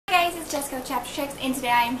Jessica Chapter Checks, and today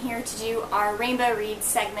I am here to do our Rainbow Reads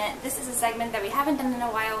segment. This is a segment that we haven't done in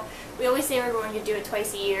a while. We always say we're going to do it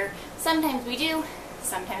twice a year. Sometimes we do,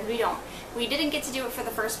 sometimes we don't. We didn't get to do it for the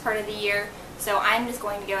first part of the year, so I'm just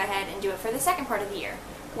going to go ahead and do it for the second part of the year.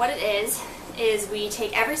 What it is we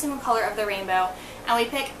take every single color of the rainbow and we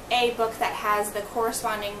pick a book that has the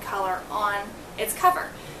corresponding color on its cover.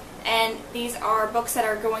 And these are books that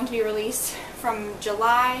are going to be released from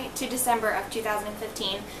July to December of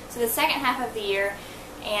 2015, so the second half of the year.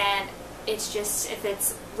 And it's just, if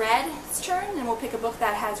it's red's turn, then we'll pick a book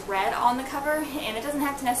that has red on the cover, and it doesn't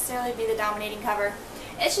have to necessarily be the dominating cover.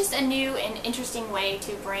 It's just a new and interesting way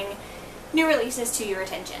to bring new releases to your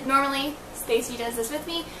attention. Normally, Stacy does this with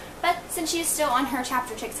me, but since she's still on her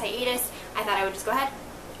Chapter Chicks hiatus, I thought I would just go ahead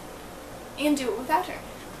and do it without her.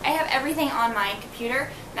 I have everything on my computer.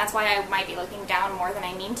 That's why I might be looking down more than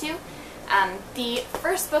I mean to. The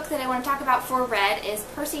first book that I want to talk about for red is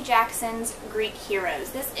Percy Jackson's Greek Heroes.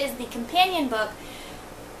 This is the companion book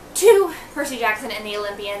to Percy Jackson and the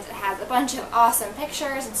Olympians. It has a bunch of awesome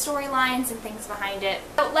pictures and storylines and things behind it.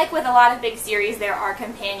 So, like with a lot of big series, there are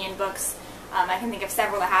companion books. I can think of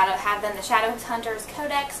several that have them. The Shadow Hunter's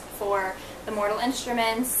Codex for the Mortal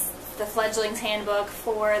Instruments, the Fledgling's Handbook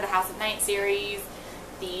for the House of Night series,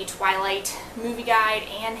 the Twilight movie guide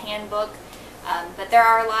and handbook, but there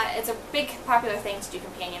are a lot. It's a big popular thing to do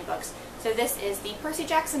companion books. So this is the Percy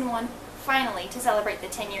Jackson one, finally, to celebrate the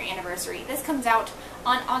 10-year anniversary. This comes out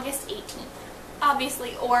on August 18th.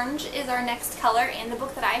 Obviously, orange is our next color, and the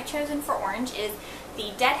book that I've chosen for orange is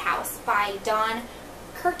The Dead House by Don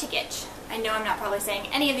Kurtagich. I know I'm not probably saying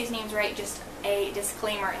any of these names right, just a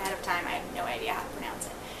disclaimer ahead of time. I have no idea how to pronounce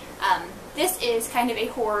it. This is kind of a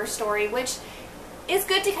horror story, which is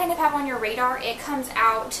good to kind of have on your radar. It comes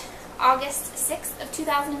out August 6th of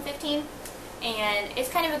 2015, and it's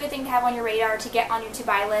kind of a good thing to have on your radar, to get on your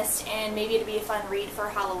to-buy list, and maybe it'll be a fun read for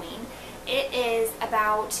Halloween. It is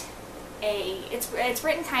about it's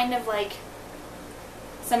written kind of like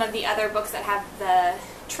some of the other books that have the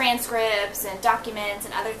transcripts and documents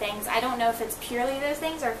and other things. I don't know if it's purely those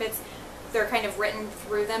things or if they're kind of written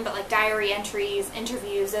through them, but like diary entries,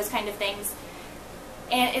 interviews, those kind of things.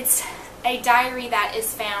 And it's a diary that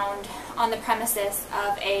is found on the premises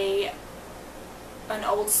of an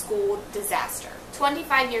old school disaster.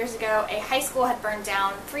 25 years ago, a high school had burned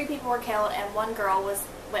down, 3 people were killed, and 1 girl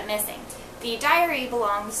went missing. The diary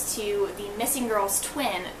belongs to the missing girl's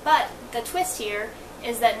twin, but the twist here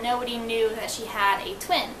is that nobody knew that she had a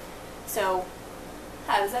twin. So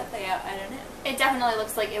how does that play out? I don't know. It definitely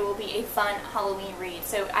looks like it will be a fun Halloween read,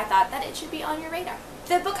 so I thought that it should be on your radar.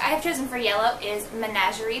 The book I have chosen for yellow is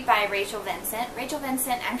Menagerie by Rachel Vincent. Rachel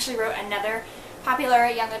Vincent actually wrote another popular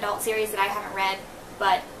young adult series that I haven't read,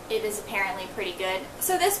 but it is apparently pretty good.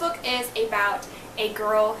 So this book is about a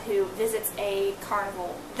girl who visits a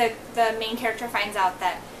carnival. The main character finds out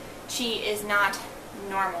that she is not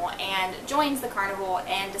normal and joins the carnival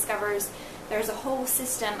and discovers there's a whole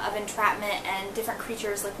system of entrapment and different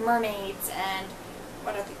creatures like mermaids and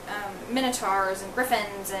minotaurs and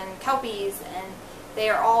griffins and kelpies, and they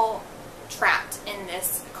are all trapped in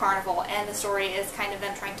this carnival, and the story is kind of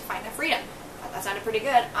them trying to find their freedom. That sounded pretty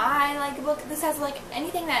good. I like the book. This has like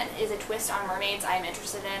anything that is a twist on mermaids I'm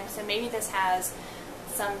interested in, so maybe this has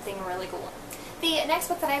something really cool. The next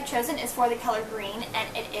book that I have chosen is for the color green,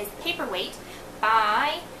 and it is Paperweight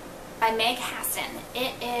by Meg Hassan.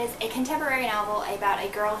 It is a contemporary novel about a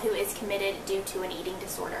girl who is committed due to an eating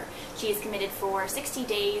disorder. She is committed for 60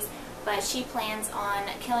 days, but she plans on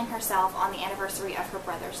killing herself on the anniversary of her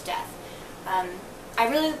brother's death.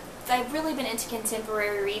 I've really been into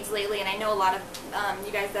contemporary reads lately, and I know a lot of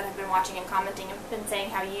you guys that have been watching and commenting have been saying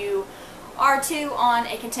how you are too on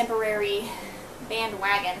a contemporary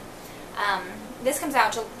bandwagon. This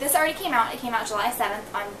already came out. It came out July 7th,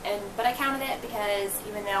 but I counted it because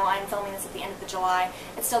even though I'm filming this at the end of the July,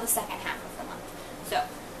 it's still the second half of the month. So,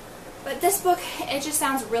 but this book, it just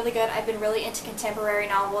sounds really good. I've been really into contemporary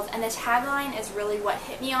novels, and the tagline is really what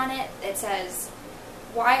hit me on it. It says,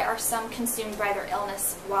 "Why are some consumed by their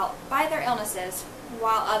illnesses while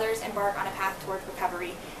others embark on a path towards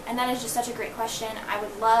recovery?" And that is just such a great question. I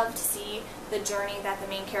would love to see the journey that the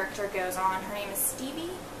main character goes on. Her name is Stevie,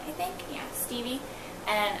 I think. Yeah, Stevie.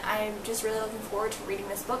 And I'm just really looking forward to reading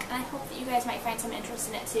this book, and I hope that you guys might find some interest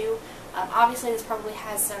in it too. Obviously, this probably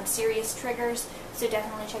has some serious triggers, so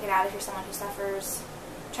definitely check it out if you're someone who suffers.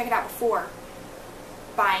 Check it out before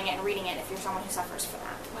buying it and reading it if you're someone who suffers for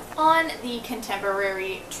that. On the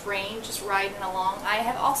contemporary train, just riding along, I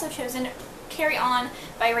have also chosen Carry On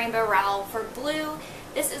by Rainbow Rowell for blue.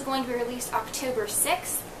 This is going to be released October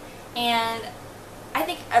 6th, and I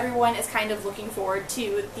think everyone is kind of looking forward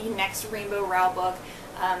to the next Rainbow Rowell book.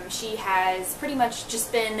 She has pretty much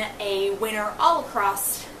just been a winner all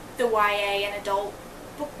across the YA and adult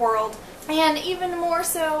book world. And even more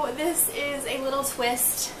so, this is a little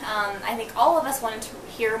twist. I think all of us wanted to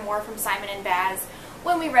hear more from Simon and Baz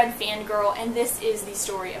when we read Fangirl, and this is the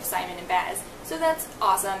story of Simon and Baz. So that's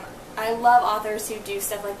awesome. I love authors who do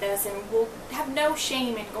stuff like this and will have no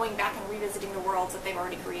shame in going back and revisiting the worlds that they've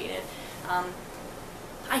already created.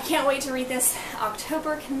 I can't wait to read this.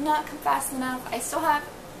 October cannot come fast enough. I still have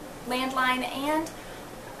Landline and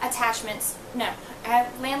Attachments. No, I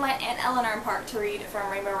have Landline and Eleanor and Park to read from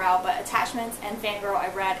Rainbow Rowell, but Attachments and Fangirl I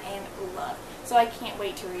read and love. So I can't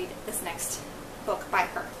wait to read this next book by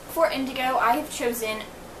her. For Indigo, I have chosen,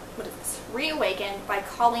 what is this? Reawakened by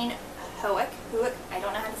Colleen Hoek. I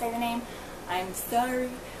don't know how to say the name. I'm sorry.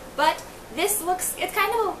 But this looks, it's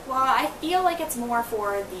kind of, well, I feel like it's more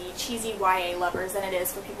for the cheesy YA lovers than it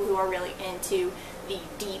is for people who are really into the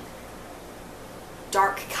deep,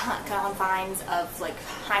 dark confines of like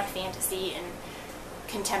high fantasy and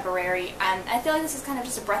contemporary. I feel like this is kind of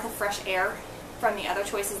just a breath of fresh air from the other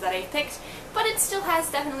choices that I've picked, but it still has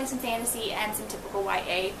definitely some fantasy and some typical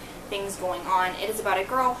YA things going on. It is about a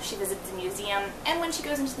girl, she visits a museum, and when she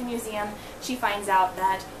goes into the museum, she finds out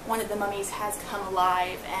that one of the mummies has come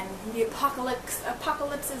alive, and the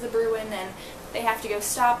apocalypse is a-brewing, and they have to go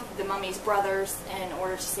stop the mummy's brothers in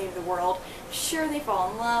order to save the world. Sure, they fall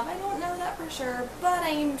in love. I don't know that for sure, but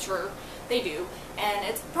I'm sure they do. And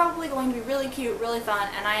it's probably going to be really cute, really fun,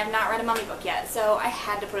 and I have not read a mummy book yet, so I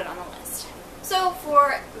had to put it on the list. So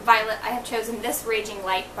for Violet, I have chosen This Raging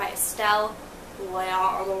Light by Estelle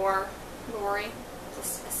Laurie,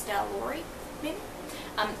 maybe?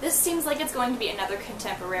 This seems like it's going to be another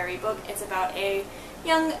contemporary book. It's about a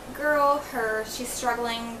young girl, she's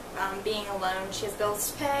struggling, being alone. She has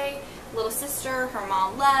bills to pay, little sister, her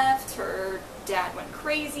mom left, her dad went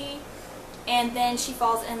crazy, and then she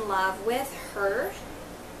falls in love with her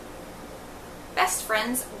best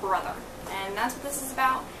friend's brother. And that's what this is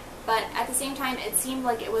about. But at the same time, it seemed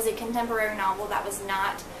like it was a contemporary novel that was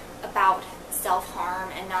not about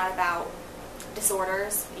self-harm and not about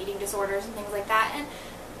disorders, eating disorders and things like that. And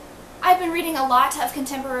I've been reading a lot of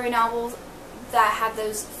contemporary novels that have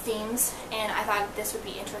those themes, and I thought this would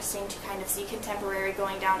be interesting to kind of see contemporary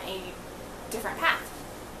going down a different path.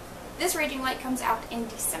 This Raging Light comes out in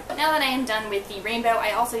December. Now that I am done with the rainbow,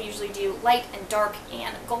 I also usually do light and dark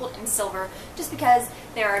and gold and silver, just because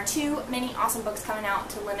there are too many awesome books coming out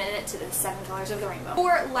to limit it to the 7 colors of the rainbow.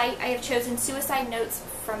 For light, I have chosen Suicide Notes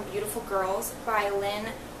from Beautiful Girls by Lynn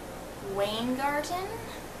Weingarten.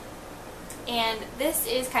 And this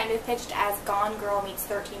is kind of pitched as Gone Girl meets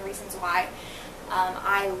 13 Reasons Why.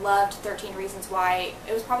 I loved 13 Reasons Why.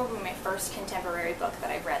 It was probably my first contemporary book that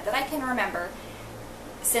I've read that I can remember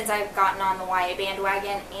since I've gotten on the YA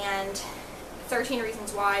bandwagon, and 13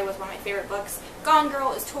 Reasons Why was one of my favorite books. Gone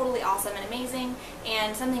Girl is totally awesome and amazing,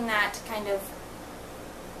 and something that kind of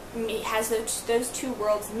has those two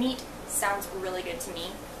worlds meet sounds really good to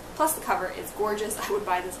me. Plus the cover is gorgeous. I would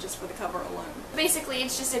buy this just for the cover alone. Basically,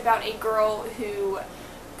 it's just about a girl who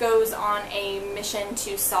goes on a mission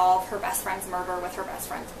to solve her best friend's murder with her best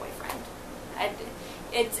friend's boyfriend.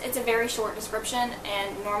 It's a very short description,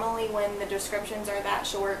 and normally when the descriptions are that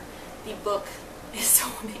short, the book is so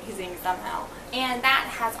amazing somehow. And that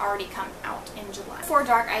has already come out in July. For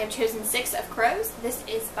dark, I have chosen Six of Crows. This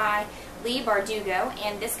is by Leigh Bardugo,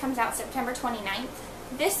 and this comes out September 29th.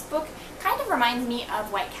 This book kind of reminds me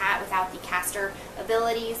of White Cat without the caster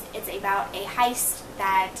abilities. It's about a heist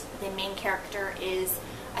that the main character is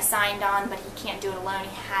assigned on, but he can't do it alone.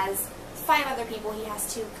 He has 5 other people he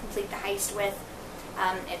has to complete the heist with.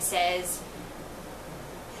 It says,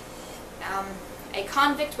 a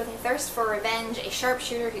convict with a thirst for revenge, a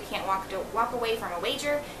sharpshooter who can't walk away from a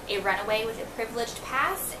wager, a runaway with a privileged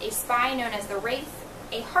past, a spy known as the Wraith,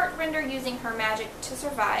 a heartrender using her magic to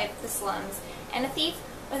survive the slums, and a thief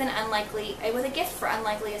with a gift for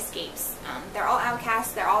unlikely escapes. They're all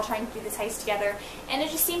outcasts, they're all trying to do this heist together, and it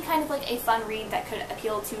just seemed kind of like a fun read that could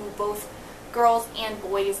appeal to both girls and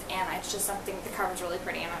boys, and it's just something, the cover's really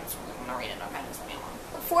pretty, and I just really want to read it. Okay, just let me alone.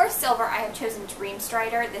 For silver, I have chosen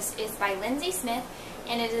Dreamstrider. This is by Lindsay Smith,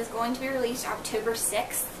 and it is going to be released October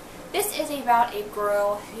 6th. This is about a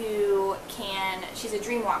girl who she's a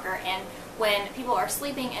dreamwalker, and when people are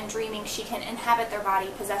sleeping and dreaming, she can inhabit their body,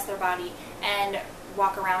 possess their body, and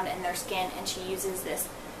walk around in their skin, and she uses this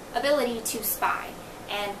ability to spy.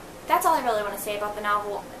 And that's all I really want to say about the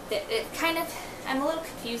novel. I'm a little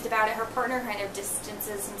confused about it. Her partner kind of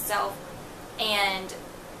distances himself, and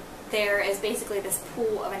there is basically this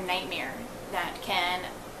pool of a nightmare that can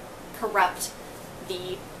corrupt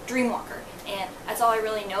the Dreamwalker. And that's all I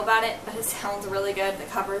really know about it, but it sounds really good. The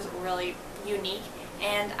cover's really unique,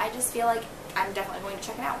 and I just feel like I'm definitely going to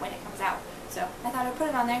check it out when it comes out. So I thought I'd put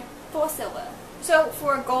it on there for silver. So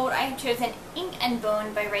for gold, I have chosen Ink and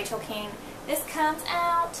Bone by Rachel King. This comes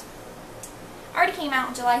out, already came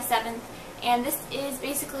out July 7th, and this is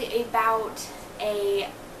basically about a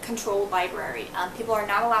controlled library. People are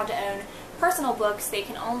not allowed to own personal books. They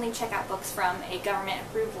can only check out books from a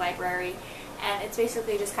government-approved library, and it's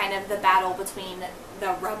basically just kind of the battle between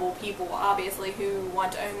the rebel people, obviously, who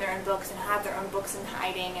want to own their own books and have their own books in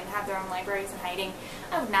hiding and have their own libraries in hiding.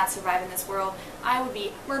 I would not survive in this world. I would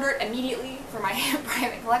be murdered immediately for my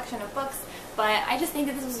private collection of books, but I just think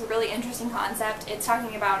that this was a really interesting concept. It's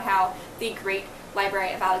talking about how the Great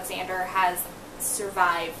Library of Alexander has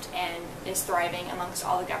survived and is thriving amongst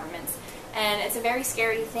all the governments. And it's a very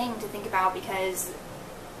scary thing to think about, because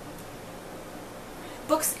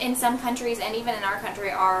books in some countries and even in our country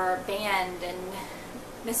are banned and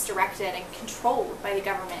misdirected and controlled by the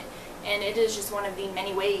government, and it is just one of the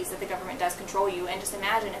many ways that the government does control you. And just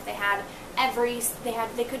imagine if they had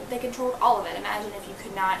they controlled all of it. Imagine if you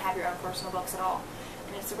could not have your own personal books at all.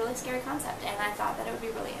 And it's a really scary concept, and I thought that it would be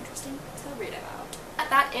really interesting to read about.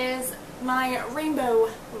 That is my rainbow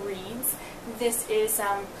reads. This is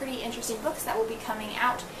some pretty interesting books that will be coming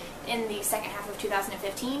out in the second half of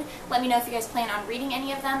 2015. Let me know if you guys plan on reading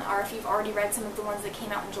any of them, or if you've already read some of the ones that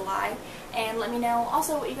came out in July. And let me know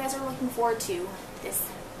also what you guys are looking forward to this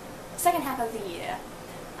second half of the year.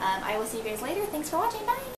 I will see you guys later. Thanks for watching. Bye!